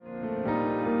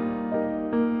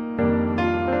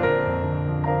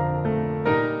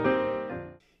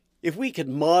If we could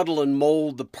model and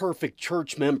mold the perfect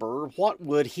church member, what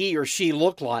would he or she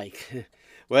look like?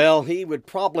 Well, he would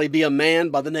probably be a man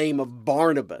by the name of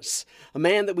Barnabas, a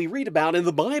man that we read about in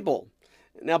the Bible.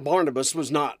 Now, Barnabas was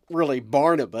not really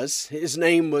Barnabas. His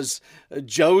name was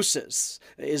Joseph.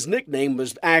 His nickname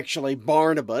was actually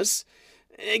Barnabas.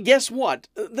 Guess what?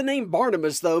 The name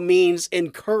Barnabas, though, means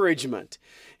encouragement.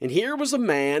 And here was a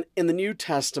man in the New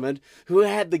Testament who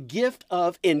had the gift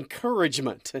of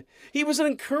encouragement. He was an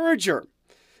encourager.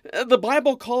 The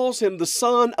Bible calls him the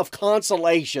son of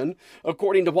consolation,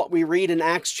 according to what we read in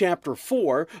Acts chapter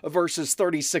 4, verses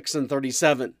 36 and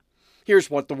 37.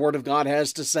 Here's what the Word of God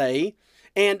has to say.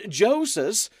 And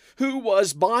Joseph, who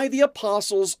was by the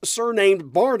apostles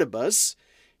surnamed Barnabas,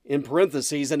 in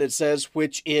parentheses, and it says,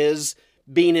 which is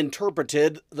being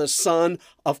interpreted the son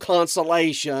of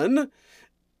consolation.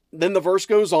 Then the verse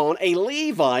goes on, a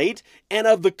Levite and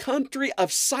of the country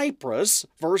of Cyprus,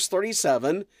 verse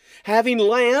 37, having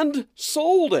land,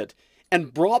 sold it,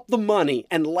 and brought the money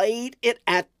and laid it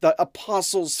at the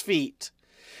apostles' feet.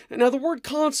 Now the word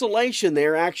consolation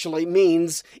there actually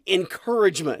means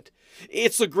encouragement.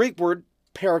 It's the Greek word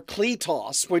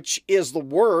parakletos, which is the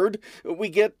word we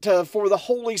get for the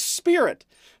Holy Spirit.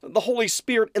 The Holy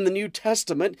Spirit in the New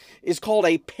Testament is called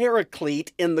a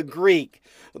paraclete in the Greek.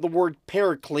 The word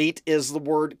paraclete is the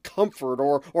word comfort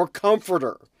or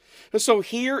comforter. So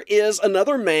here is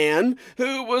another man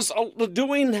who was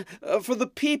doing for the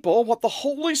people what the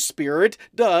Holy Spirit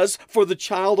does for the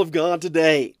child of God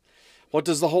today. What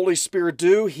does the Holy Spirit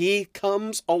do? He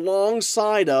comes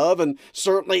alongside of and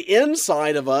certainly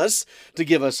inside of us to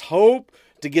give us hope,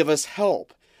 to give us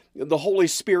help. The Holy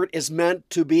Spirit is meant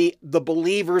to be the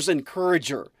believer's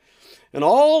encourager. And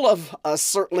all of us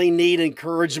certainly need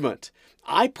encouragement.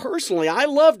 I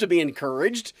love to be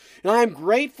encouraged, and I'm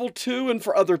grateful to and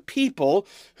for other people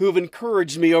who have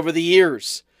encouraged me over the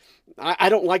years. I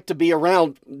don't like to be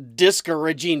around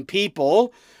discouraging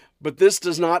people, but this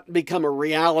does not become a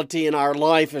reality in our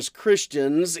life as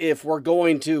Christians if we're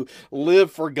going to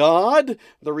live for God.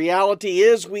 The reality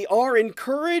is we are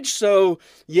encouraged, so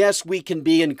yes, we can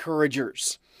be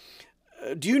encouragers.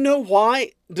 Do you know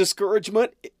why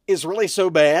discouragement is really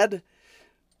so bad?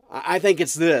 I think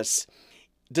it's this.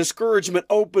 Discouragement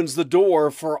opens the door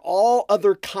for all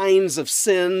other kinds of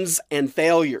sins and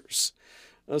failures.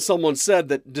 Someone said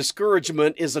that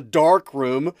discouragement is a dark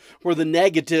room where the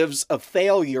negatives of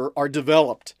failure are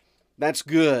developed. That's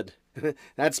good.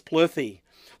 That's plithy.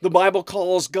 The Bible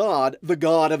calls God the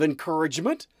God of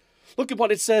encouragement. Look at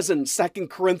what it says in 2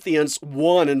 Corinthians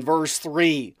 1 and verse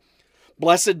 3.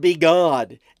 Blessed be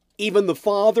God, even the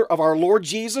Father of our Lord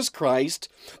Jesus Christ,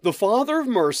 the Father of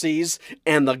mercies,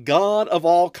 and the God of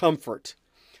all comfort.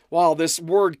 While this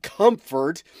word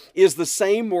comfort is the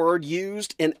same word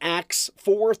used in Acts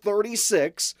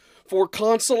 4:36 for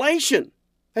consolation.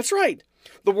 That's right.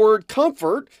 The word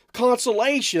comfort,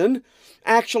 consolation,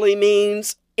 actually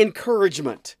means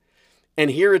encouragement.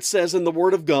 And here it says in the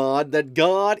Word of God that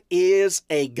God is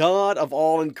a God of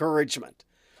all encouragement.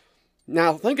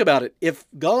 Now think about it. If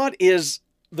God is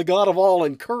the God of all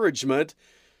encouragement,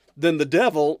 then the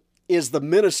devil is the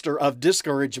minister of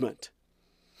discouragement.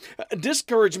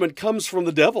 Discouragement comes from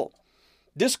the devil.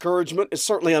 Discouragement is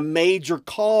certainly a major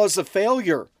cause of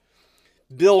failure.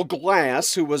 Bill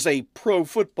Glass, who was a pro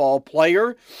football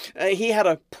player, he had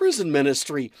a prison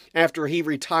ministry after he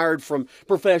retired from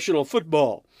professional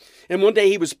football. And one day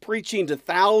he was preaching to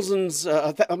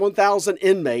 1,000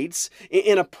 inmates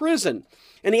in a prison.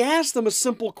 And he asked them a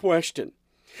simple question.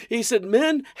 He said,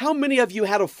 men, how many of you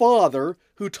had a father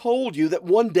who told you that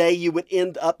one day you would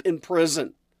end up in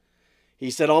prison? He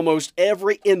said almost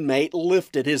every inmate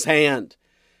lifted his hand.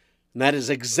 And that is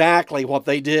exactly what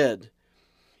they did.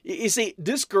 You see,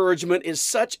 discouragement is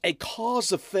such a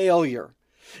cause of failure.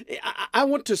 I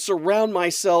want to surround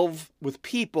myself with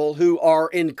people who are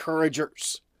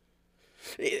encouragers.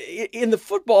 In the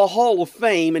Football Hall of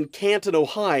Fame in Canton,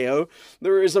 Ohio,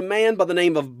 there is a man by the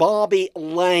name of Bobby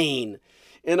Lane.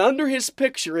 And under his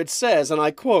picture it says, and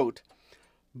I quote,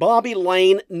 Bobby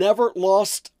Lane never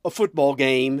lost a football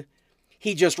game.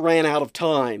 He just ran out of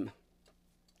time.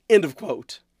 End of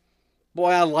quote. Boy,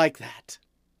 I like that.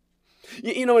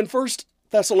 You know, in 1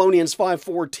 Thessalonians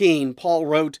 5:14, Paul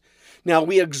wrote, Now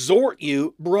we exhort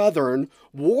you, brethren,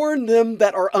 warn them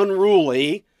that are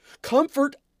unruly,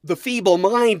 comfort the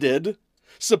feeble-minded,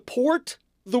 support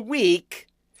the weak,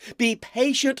 be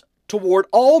patient toward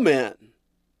all men.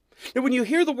 And when you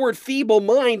hear the word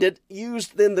feeble-minded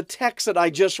used in the text that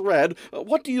I just read,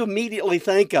 what do you immediately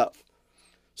think of?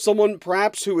 Someone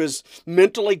perhaps who is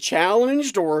mentally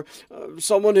challenged, or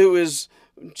someone who is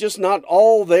just not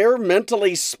all there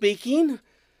mentally speaking?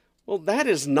 Well, that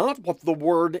is not what the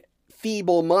word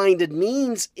feeble-minded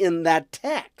means in that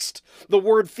text. The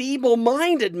word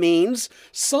feeble-minded means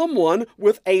someone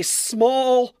with a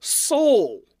small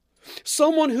soul,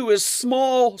 someone who is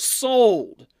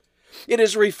small-souled. It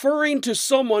is referring to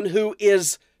someone who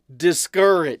is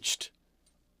discouraged.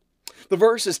 The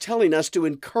verse is telling us to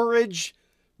encourage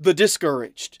the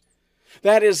discouraged.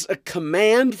 That is a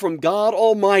command from God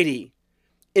Almighty.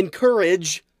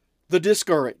 Encourage the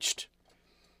discouraged.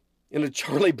 In a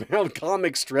Charlie Brown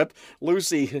comic strip,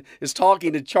 Lucy is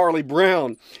talking to Charlie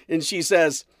Brown, and she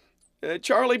says,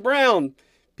 Charlie Brown,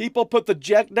 people put the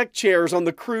deck chairs on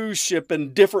the cruise ship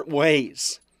in different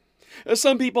ways.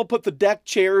 Some people put the deck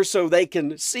chairs so they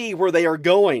can see where they are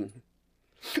going.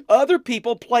 Other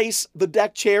people place the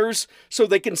deck chairs so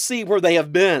they can see where they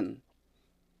have been.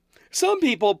 Some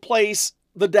people place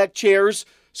the deck chairs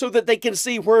so that they can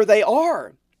see where they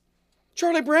are.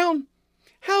 Charlie Brown,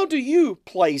 how do you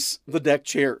place the deck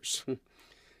chairs?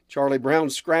 Charlie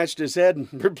Brown scratched his head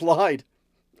and replied,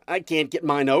 I can't get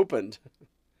mine opened.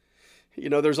 You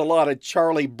know, there's a lot of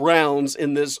Charlie Browns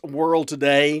in this world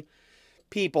today,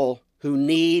 people who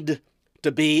need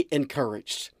to be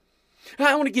encouraged.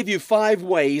 I want to give you 5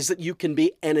 ways that you can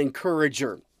be an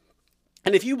encourager.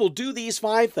 And if you will do these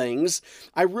 5 things,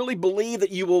 I really believe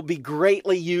that you will be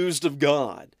greatly used of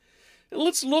God.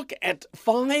 Let's look at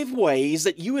 5 ways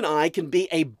that you and I can be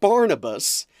a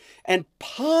Barnabas and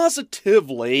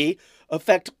positively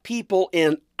affect people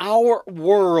in our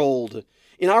world,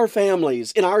 in our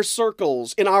families, in our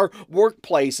circles, in our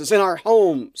workplaces, in our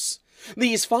homes.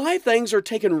 These 5 things are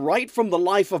taken right from the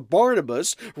life of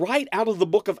Barnabas, right out of the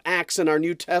book of Acts in our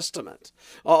New Testament.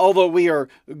 Although we are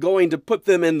going to put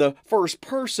them in the first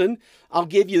person, I'll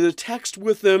give you the text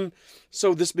with them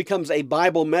so this becomes a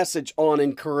Bible message on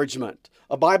encouragement.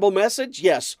 A Bible message?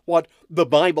 Yes, what the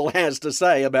Bible has to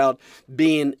say about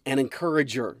being an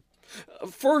encourager.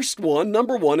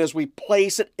 Number one, as we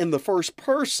place it in the first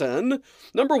person,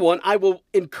 number 1, I will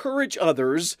encourage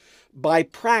others by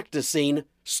practicing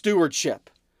stewardship.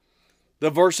 The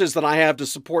verses that I have to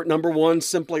support number 1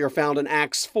 simply are found in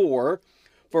Acts 4,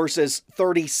 verses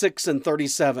 36 and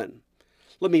 37.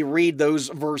 Let me read those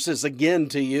verses again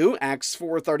to you. Acts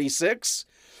 4:36.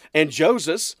 And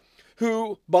Joseph,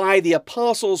 who by the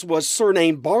apostles was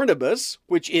surnamed Barnabas,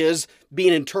 which is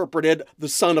being interpreted the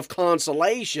son of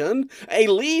consolation, a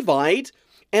Levite,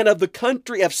 and of the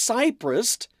country of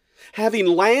Cyprus, having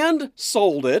land,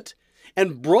 sold it,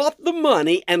 and brought the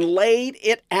money and laid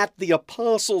it at the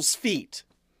apostles' feet.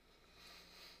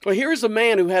 Well, here's a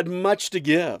man who had much to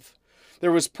give.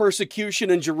 There was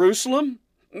persecution in Jerusalem,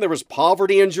 and there was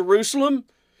poverty in Jerusalem,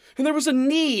 and there was a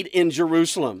need in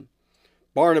Jerusalem.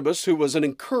 Barnabas, who was an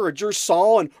encourager,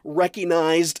 saw and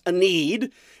recognized a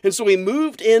need, and so he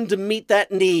moved in to meet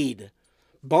that need.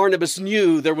 Barnabas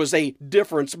knew there was a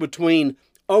difference between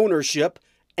ownership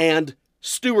and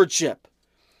stewardship.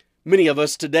 Many of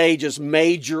us today just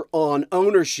major on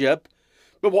ownership,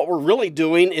 but what we're really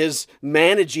doing is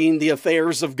managing the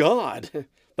affairs of God.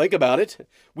 Think about it.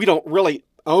 We don't really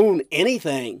own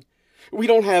anything. We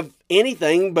don't have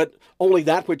anything but only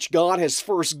that which God has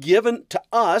first given to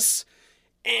us.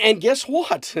 And guess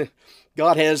what?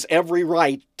 God has every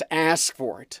right to ask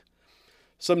for it.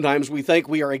 Sometimes we think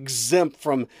we are exempt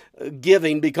from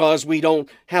giving because we don't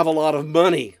have a lot of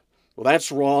money. Well,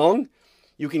 that's wrong.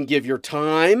 You can give your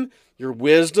time, your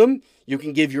wisdom, you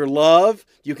can give your love,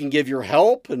 you can give your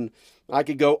help, and I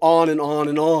could go on and on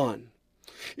and on.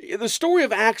 The story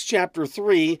of Acts chapter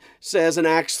 3 says in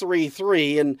Acts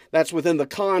 3:3, and that's within the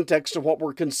context of what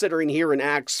we're considering here in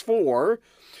Acts 4,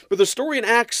 but the story in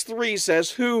Acts 3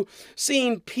 says, who,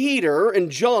 seeing Peter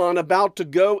and John about to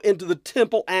go into the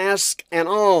temple, asked an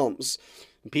alms.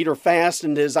 And Peter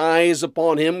fastened his eyes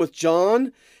upon him with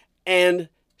John, and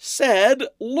said,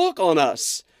 Look on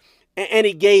us. And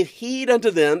he gave heed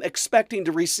unto them, expecting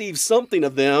to receive something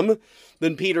of them.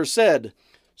 Then Peter said,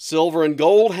 Silver and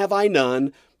gold have I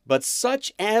none, but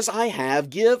such as I have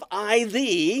give I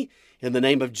thee. In the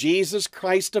name of Jesus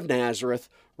Christ of Nazareth,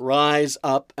 rise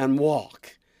up and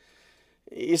walk.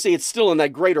 You see, it's still in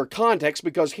that greater context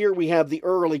because here we have the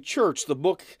early church. The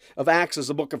book of Acts is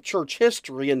a book of church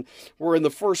history, and we're in the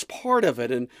first part of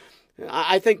it. And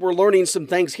I think we're learning some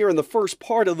things here in the first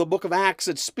part of the book of Acts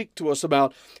that speak to us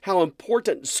about how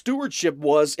important stewardship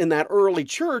was in that early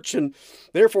church, and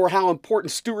therefore how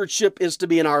important stewardship is to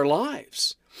be in our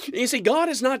lives. You see, God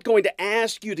is not going to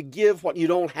ask you to give what you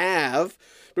don't have,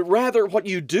 but rather what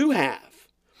you do have.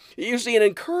 You see, an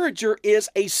encourager is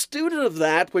a student of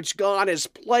that which God has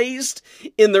placed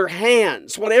in their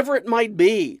hands, whatever it might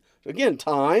be. Again,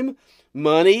 time,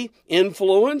 money,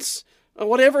 influence,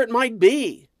 whatever it might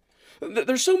be.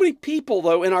 There's so many people,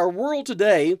 though, in our world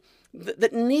today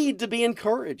that need to be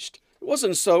encouraged. It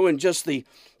wasn't so in just the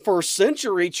first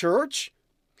century church.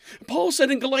 Paul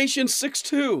said in Galatians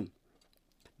 6:2,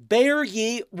 bear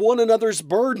ye one another's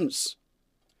burdens.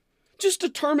 Just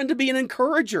determined to be an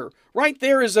encourager. Right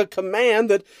there is a command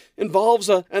that involves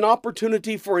an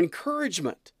opportunity for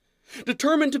encouragement.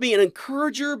 Determined to be an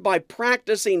encourager by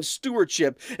practicing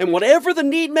stewardship, and whatever the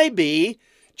need may be,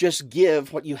 just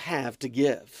give what you have to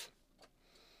give.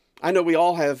 I know we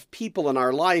all have people in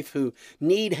our life who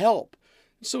need help.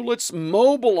 So let's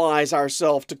mobilize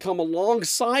ourselves to come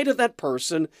alongside of that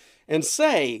person and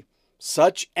say,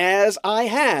 such as I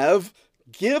have,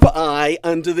 give I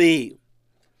unto thee.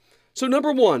 So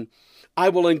number one, I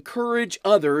will encourage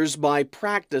others by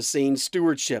practicing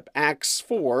stewardship. Acts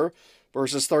 4,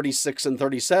 verses 36 and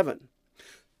 37.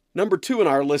 Number two in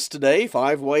our list today,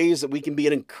 5 ways that we can be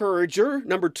an encourager.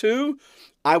 Number 2,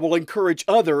 I will encourage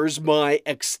others by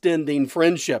extending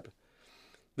friendship.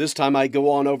 This time I go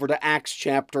on over to Acts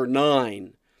chapter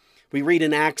 9. We read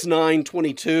in Acts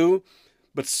 9:22,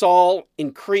 but Saul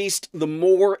increased the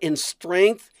more in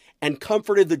strength and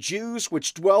comforted the Jews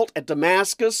which dwelt at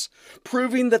Damascus,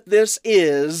 proving that this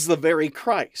is the very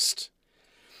Christ.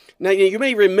 Now you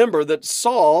may remember that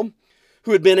Saul,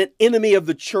 who had been an enemy of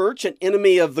the church, an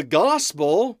enemy of the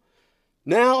gospel,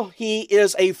 now he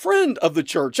is a friend of the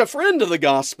church, a friend of the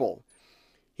gospel.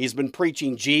 He's been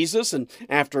preaching Jesus, and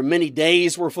after many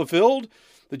days were fulfilled,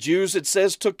 the Jews, it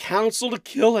says, took counsel to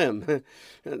kill him.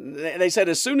 They said,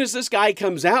 as soon as this guy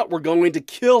comes out, we're going to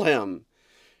kill him.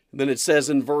 And then it says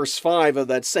in verse 5 of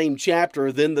that same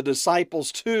chapter, then the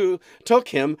disciples too took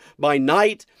him by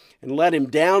night and let him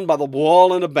down by the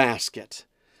wall in a basket.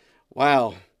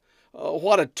 Wow.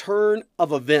 What a turn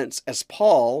of events as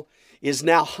Paul is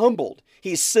now humbled.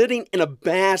 He's sitting in a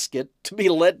basket to be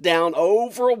let down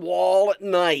over a wall at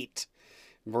night.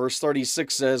 Verse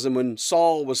 36 says, and when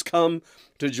Saul was come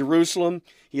to Jerusalem,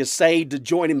 he essayed to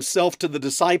join himself to the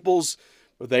disciples,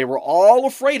 but they were all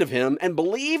afraid of him and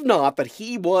believed not that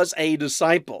he was a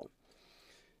disciple.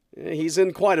 He's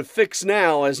in quite a fix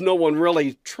now, as no one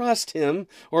really trusts him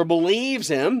or believes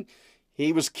him.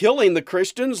 He was killing the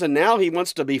Christians, and now he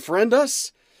wants to befriend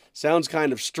us? Sounds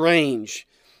kind of strange.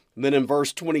 And then in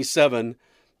verse 27,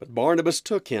 but Barnabas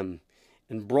took him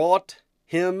and brought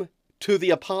him to the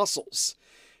apostles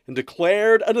and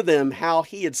declared unto them how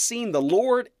he had seen the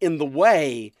Lord in the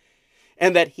way,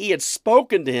 and that he had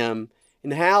spoken to him,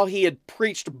 and how he had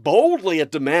preached boldly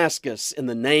at Damascus in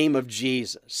the name of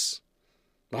Jesus.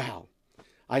 Wow.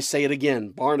 I say it again,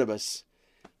 Barnabas,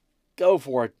 go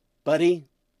for it, buddy.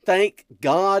 Thank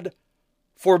God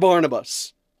for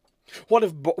Barnabas. What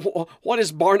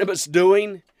is Barnabas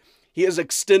doing? He is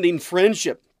extending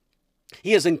friendship.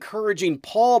 He is encouraging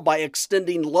Paul by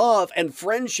extending love and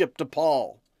friendship to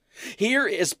Paul. Here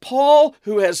is Paul,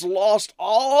 who has lost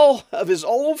all of his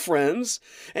old friends,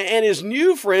 and his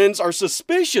new friends are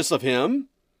suspicious of him.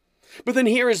 But then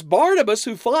here is Barnabas,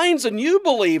 who finds a new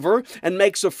believer and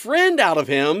makes a friend out of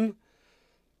him.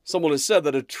 Someone has said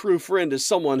that a true friend is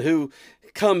someone who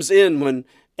comes in when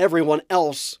everyone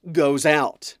else goes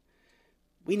out.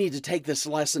 We need to take this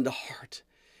lesson to heart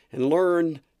and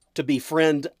learn to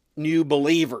befriend new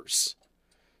believers.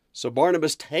 So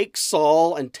Barnabas takes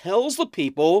Saul and tells the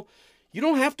people, you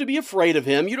don't have to be afraid of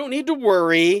him. You don't need to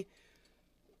worry.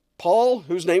 Paul,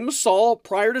 whose name was Saul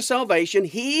prior to salvation,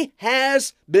 he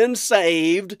has been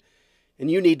saved, and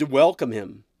you need to welcome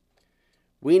him.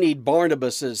 We need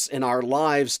Barnabases in our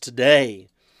lives today.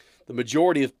 The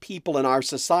majority of people in our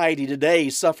society today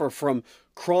suffer from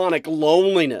chronic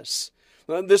loneliness.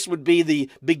 This would be the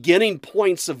beginning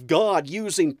points of God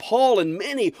using Paul in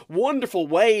many wonderful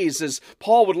ways, as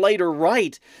Paul would later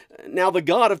write. Now the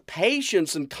God of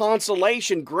patience and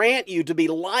consolation grant you to be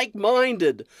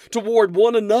like-minded toward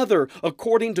one another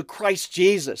according to Christ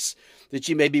Jesus, that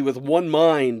ye may be with one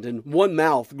mind and one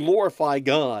mouth glorify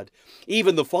God,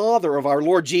 even the Father of our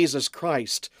Lord Jesus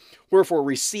Christ. Wherefore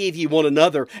receive ye one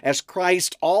another, as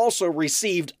Christ also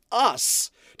received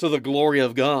us to the glory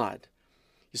of God.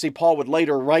 You see, Paul would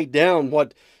later write down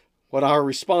what our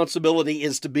responsibility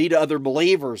is to be to other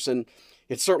believers, and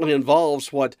it certainly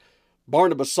involves what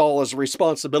Barnabas saw as a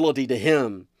responsibility to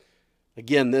him.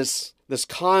 Again, this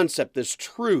concept, this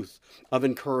truth of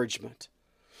encouragement.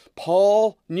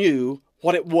 Paul knew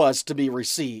what it was to be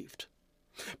received.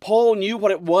 Paul knew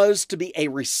what it was to be a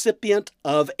recipient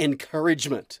of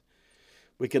encouragement.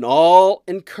 We can all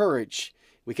encourage.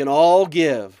 We can all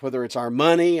give, whether it's our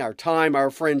money, our time, our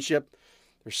friendship.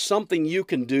 There's something you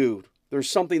can do. There's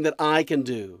something that I can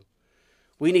do.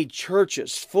 We need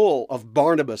churches full of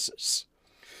Barnabases.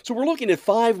 So we're looking at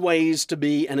 5 ways to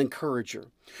be an encourager.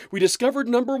 We discovered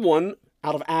number 1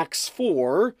 out of Acts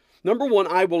 4. Number 1,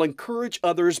 I will encourage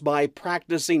others by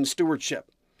practicing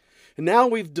stewardship. And now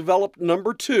we've developed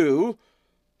number 2,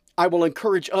 I will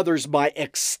encourage others by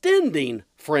extending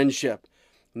friendship.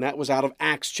 And that was out of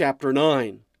Acts chapter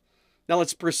 9. Now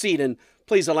let's proceed, and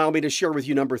please allow me to share with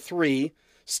you number 3,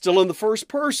 still in the first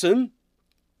person,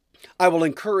 I will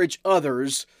encourage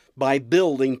others by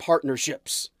building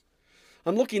partnerships.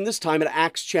 I'm looking this time at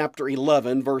Acts chapter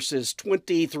 11, verses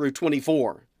 20 through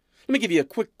 24. Let me give you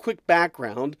a quick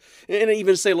background, and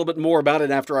even say a little bit more about it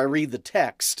after I read the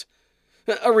text.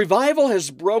 A revival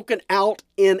has broken out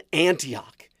in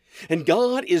Antioch, and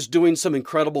God is doing some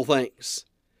incredible things.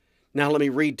 Now let me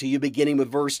read to you beginning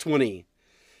with verse 20.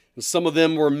 And some of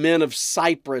them were men of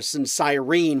Cyprus and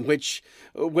Cyrene, which,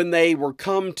 when they were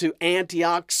come to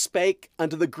Antioch, spake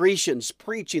unto the Grecians,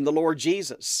 preaching the Lord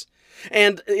Jesus.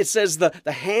 And it says the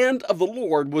hand of the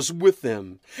Lord was with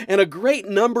them, and a great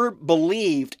number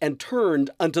believed and turned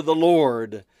unto the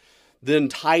Lord. Then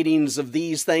tidings of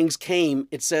these things came,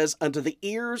 it says, unto the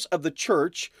ears of the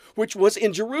church which was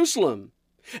in Jerusalem.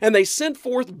 And they sent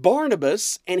forth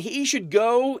Barnabas, and he should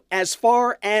go as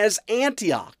far as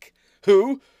Antioch,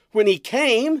 who, when he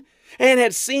came and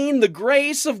had seen the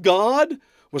grace of God,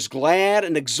 was glad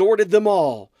and exhorted them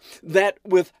all, that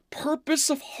with purpose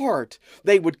of heart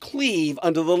they would cleave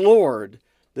unto the Lord.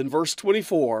 Then verse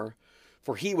 24,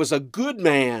 for he was a good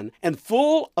man and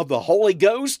full of the Holy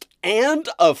Ghost and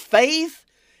of faith,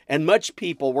 and much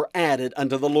people were added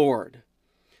unto the Lord.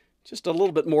 Just a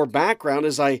little bit more background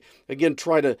as I again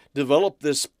try to develop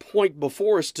this point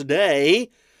before us today.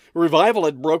 Revival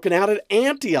had broken out at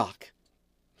Antioch.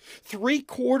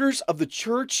 3/4 of the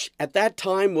church at that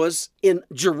time was in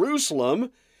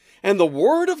Jerusalem, and the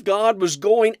word of God was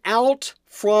going out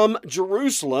from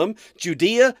Jerusalem,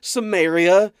 Judea,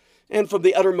 Samaria, and from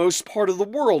the uttermost part of the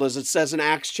world, as it says in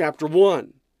Acts chapter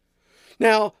 1.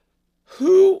 Now,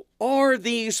 who are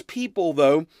these people,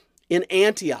 though, in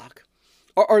Antioch?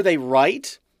 Are they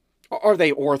right? Are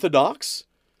they orthodox?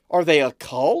 Are they a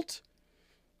cult?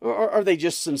 Or are they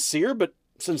just sincere, but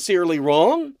sincerely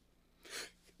wrong?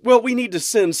 Well, we need to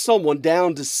send someone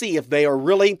down to see if they are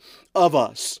really of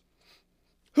us.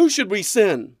 Who should we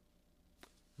send?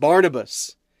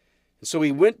 Barnabas. And so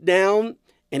he went down,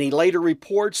 and he later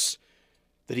reports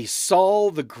that he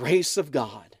saw the grace of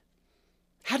God.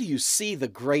 How do you see the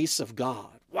grace of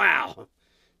God? Wow.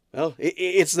 Well,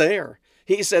 it's there.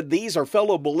 He said, these are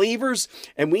fellow believers,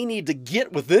 and we need to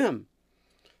get with them.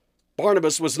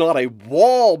 Barnabas was not a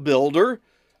wall builder.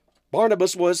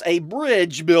 Barnabas was a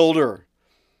bridge builder.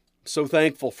 So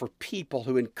thankful for people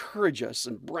who encourage us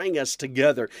and bring us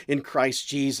together in Christ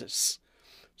Jesus.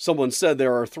 Someone said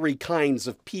there are 3 kinds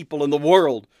of people in the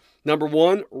world. Number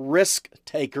 1, risk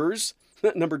takers.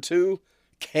 Number 2,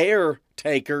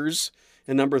 caretakers.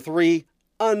 And number 3,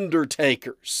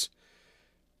 undertakers.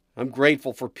 I'm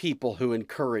grateful for people who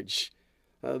encourage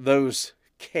those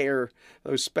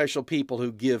special people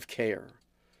who give care.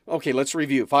 Okay, let's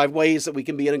review 5 ways that we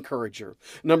can be an encourager.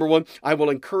 Number 1, I will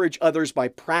encourage others by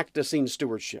practicing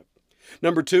stewardship.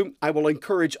 Number 2, I will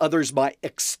encourage others by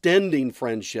extending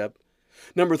friendship.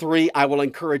 Number 3, I will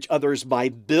encourage others by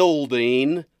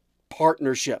building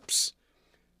partnerships.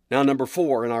 Now, number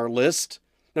 4 in our list.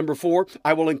 Number 4,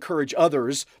 I will encourage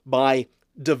others by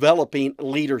developing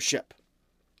leadership.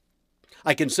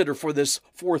 I consider for this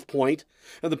 4th point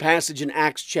the passage in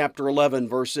Acts chapter 11,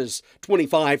 verses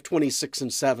 25, 26,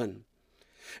 and 7.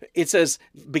 It says,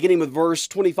 beginning with verse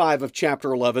 25 of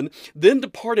chapter 11, then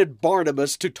departed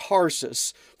Barnabas to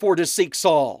Tarsus for to seek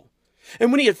Saul.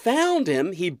 And when he had found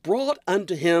him, he brought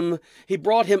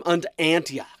him unto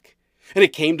Antioch. And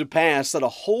it came to pass that a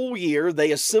whole year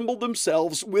they assembled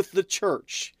themselves with the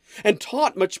church, and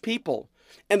taught much people.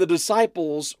 And the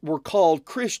disciples were called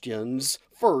Christians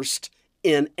first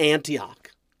in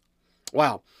Antioch.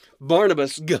 Wow.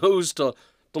 Barnabas goes to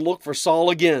look for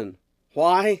Saul again.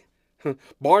 Why?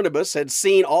 Barnabas had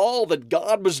seen all that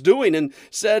God was doing and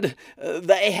said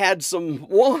they had some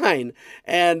wine.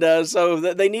 And so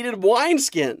they needed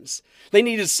wineskins. They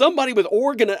needed somebody with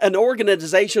an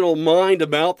organizational mind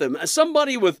about them.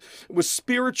 Somebody with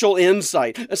spiritual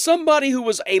insight. Somebody who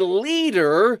was a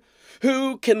leader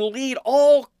who can lead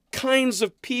all kinds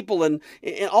of people in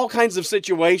all kinds of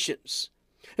situations.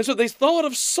 And so they thought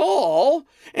of Saul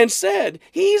and said,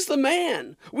 he's the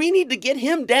man. We need to get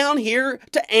him down here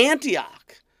to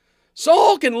Antioch.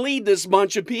 Saul can lead this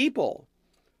bunch of people.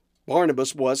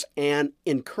 Barnabas was an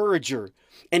encourager,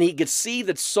 and he could see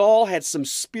that Saul had some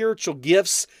spiritual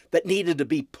gifts that needed to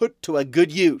be put to a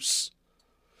good use.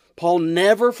 Paul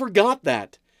never forgot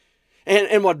that.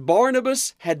 And what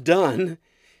Barnabas had done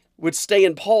would stay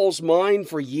in Paul's mind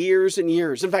for years and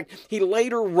years. In fact, he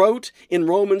later wrote in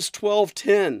Romans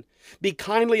 12:10, "Be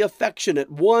kindly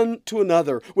affectionate one to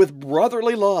another with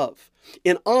brotherly love,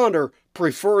 in honor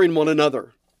preferring one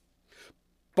another."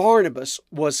 Barnabas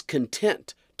was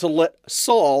content to let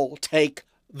Saul take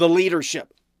the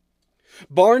leadership.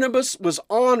 Barnabas was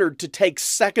honored to take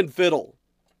second fiddle.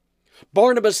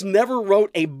 Barnabas never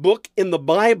wrote a book in the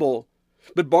Bible,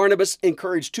 but Barnabas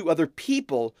encouraged two other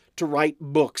people to write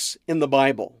books in the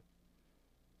Bible.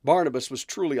 Barnabas was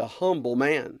truly a humble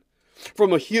man.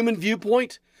 From a human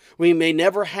viewpoint, we may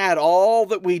never had all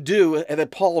that we do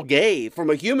that Paul gave from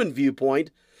a human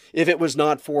viewpoint if it was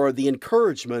not for the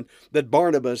encouragement that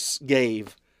Barnabas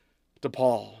gave to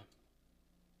Paul.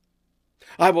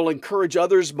 I will encourage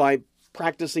others by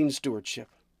practicing stewardship.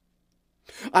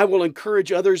 I will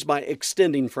encourage others by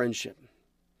extending friendship.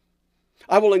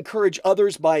 I will encourage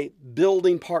others by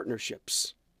building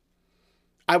partnerships.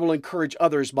 I will encourage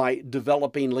others by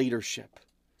developing leadership.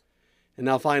 And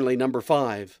now finally, number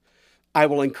 5, I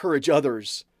will encourage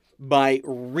others by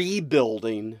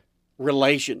rebuilding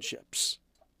relationships.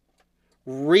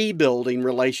 Rebuilding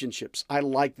relationships. I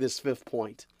like this 5th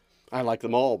point. I like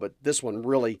them all, but this one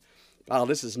really, wow,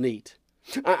 this is neat.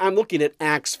 I'm looking at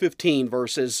Acts 15,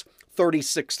 verses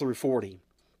 36 through 40.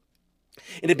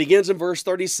 And it begins in verse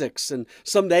 36. "And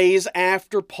some days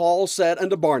after Paul said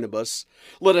unto Barnabas,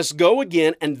 Let us go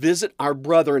again and visit our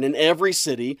brethren in every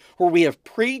city where we have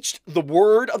preached the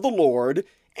word of the Lord,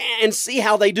 and see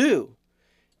how they do.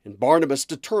 And Barnabas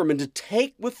determined to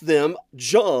take with them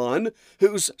John,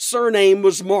 whose surname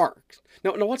was Mark."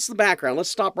 Now, what's the background? Let's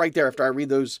stop right there after I read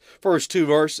those first 2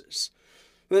 verses.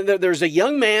 There's a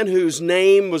young man whose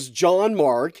name was John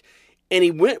Mark, and he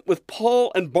went with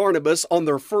Paul and Barnabas on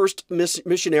their first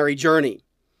missionary journey.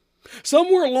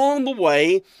 Somewhere along the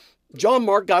way, John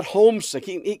Mark got homesick.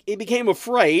 He became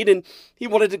afraid, and he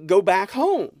wanted to go back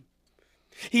home.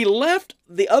 He left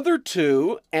the other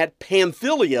 2 at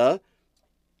Pamphylia,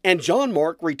 and John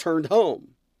Mark returned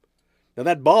home. Now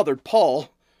that bothered Paul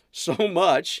so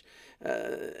much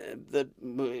that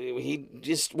he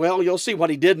just, well, you'll see what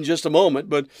he did in just a moment,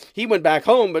 but he went back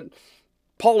home, but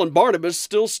Paul and Barnabas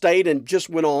still stayed and just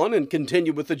went on and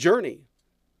continued with the journey.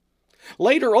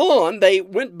 Later on, they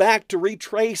went back to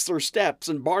retrace their steps,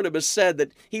 and Barnabas said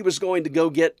that he was going to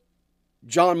go get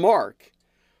John Mark.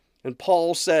 And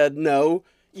Paul said, "No,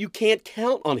 you can't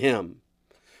count on him."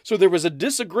 So there was a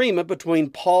disagreement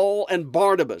between Paul and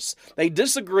Barnabas. They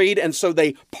disagreed, and so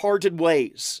they parted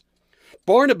ways.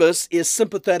 Barnabas is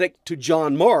sympathetic to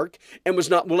John Mark and was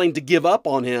not willing to give up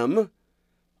on him.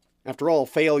 After all,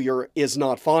 failure is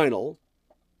not final.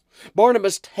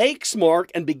 Barnabas takes Mark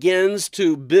and begins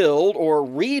to build or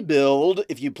rebuild,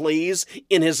 if you please,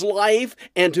 in his life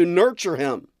and to nurture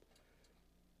him.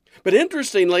 But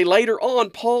interestingly, later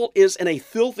on, Paul is in a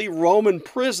filthy Roman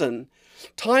prison.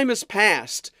 Time has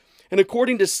passed, and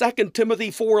according to 2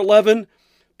 Timothy 4:11,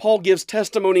 Paul gives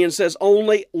testimony and says,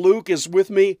 "Only Luke is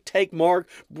with me. Take Mark,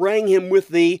 bring him with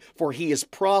thee, for he is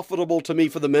profitable to me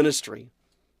for the ministry."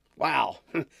 Wow.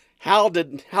 How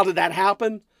did that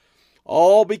happen?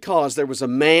 All because there was a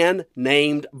man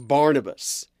named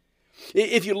Barnabas.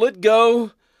 If you let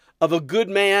go of a good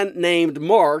man named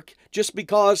Mark just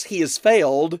because he has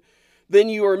failed, then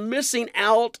you are missing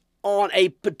out on a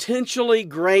potentially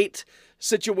great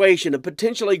situation, a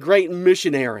potentially great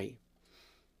missionary.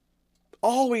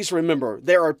 Always remember,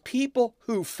 there are people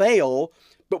who fail,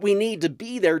 but we need to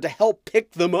be there to help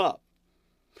pick them up.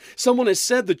 Someone has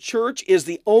said the church is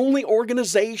the only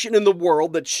organization in the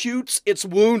world that shoots its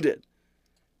wounded.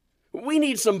 We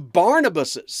need some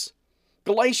Barnabases.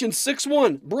 Galatians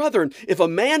 6:1, "Brethren, if a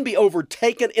man be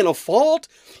overtaken in a fault,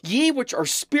 ye which are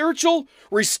spiritual,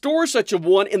 restore such a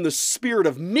one in the spirit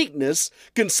of meekness,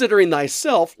 considering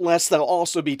thyself, lest thou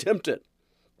also be tempted."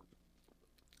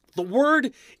 The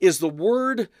word is the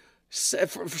word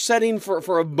setting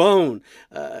for a bone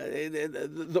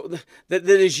that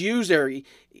is used there.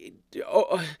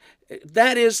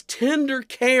 That is tender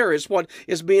care is what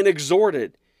is being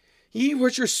exhorted. Ye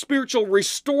which are spiritual,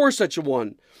 restore such a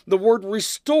one. The word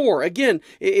restore, again,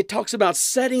 it talks about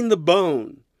setting the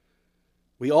bone.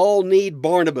 We all need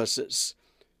Barnabases,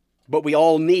 but we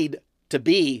all need to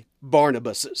be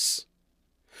Barnabases.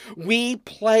 We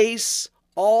place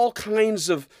all kinds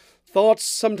of thoughts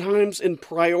sometimes in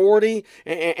priority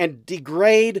and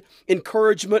degrade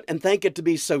encouragement and think it to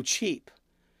be so cheap.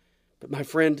 But my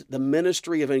friend, the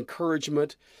ministry of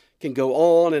encouragement can go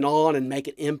on and make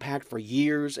an impact for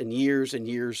years and years and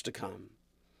years to come.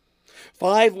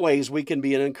 5 ways we can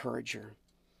be an encourager.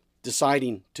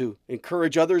 deciding to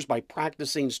encourage others by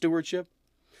practicing stewardship,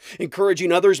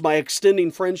 encouraging others by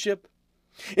extending friendship,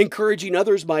 encouraging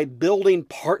others by building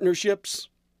partnerships,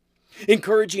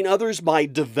 encouraging others by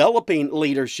developing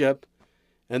leadership,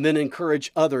 and then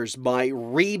encourage others by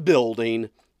rebuilding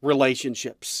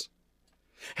relationships.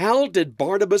 How did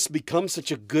Barnabas become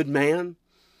such a good man?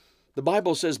 The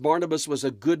Bible says Barnabas was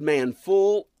a good man,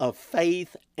 full of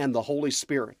faith and the Holy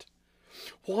Spirit.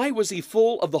 Why was he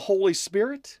full of the Holy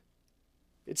Spirit?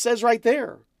 It says right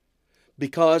there,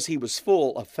 because he was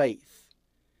full of faith.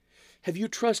 Have you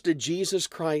trusted Jesus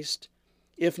Christ?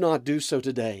 If not, do so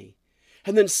today.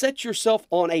 And then set yourself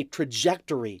on a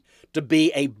trajectory to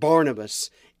be a Barnabas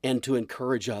and to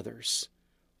encourage others.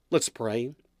 Let's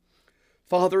pray.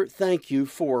 Father, thank you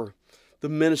for the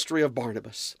ministry of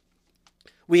Barnabas.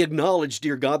 We acknowledge,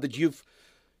 dear God, that you've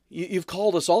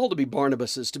called us all to be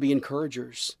Barnabases, to be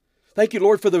encouragers. Thank you,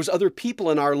 Lord, for those other people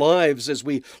in our lives as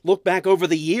we look back over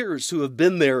the years who have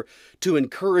been there to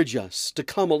encourage us, to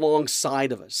come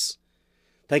alongside of us.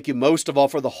 Thank you most of all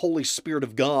for the Holy Spirit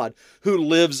of God who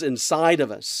lives inside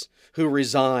of us, who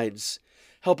resides.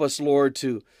 Help us, Lord,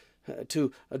 to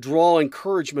draw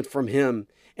encouragement from Him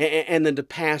and then to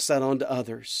pass that on to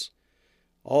others.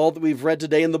 All that we've read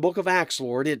today in the book of Acts,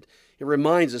 Lord, it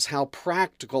reminds us how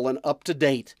practical and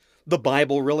up-to-date the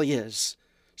Bible really is.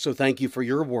 So thank you for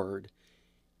your word.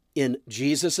 In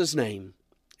Jesus' name,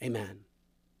 amen.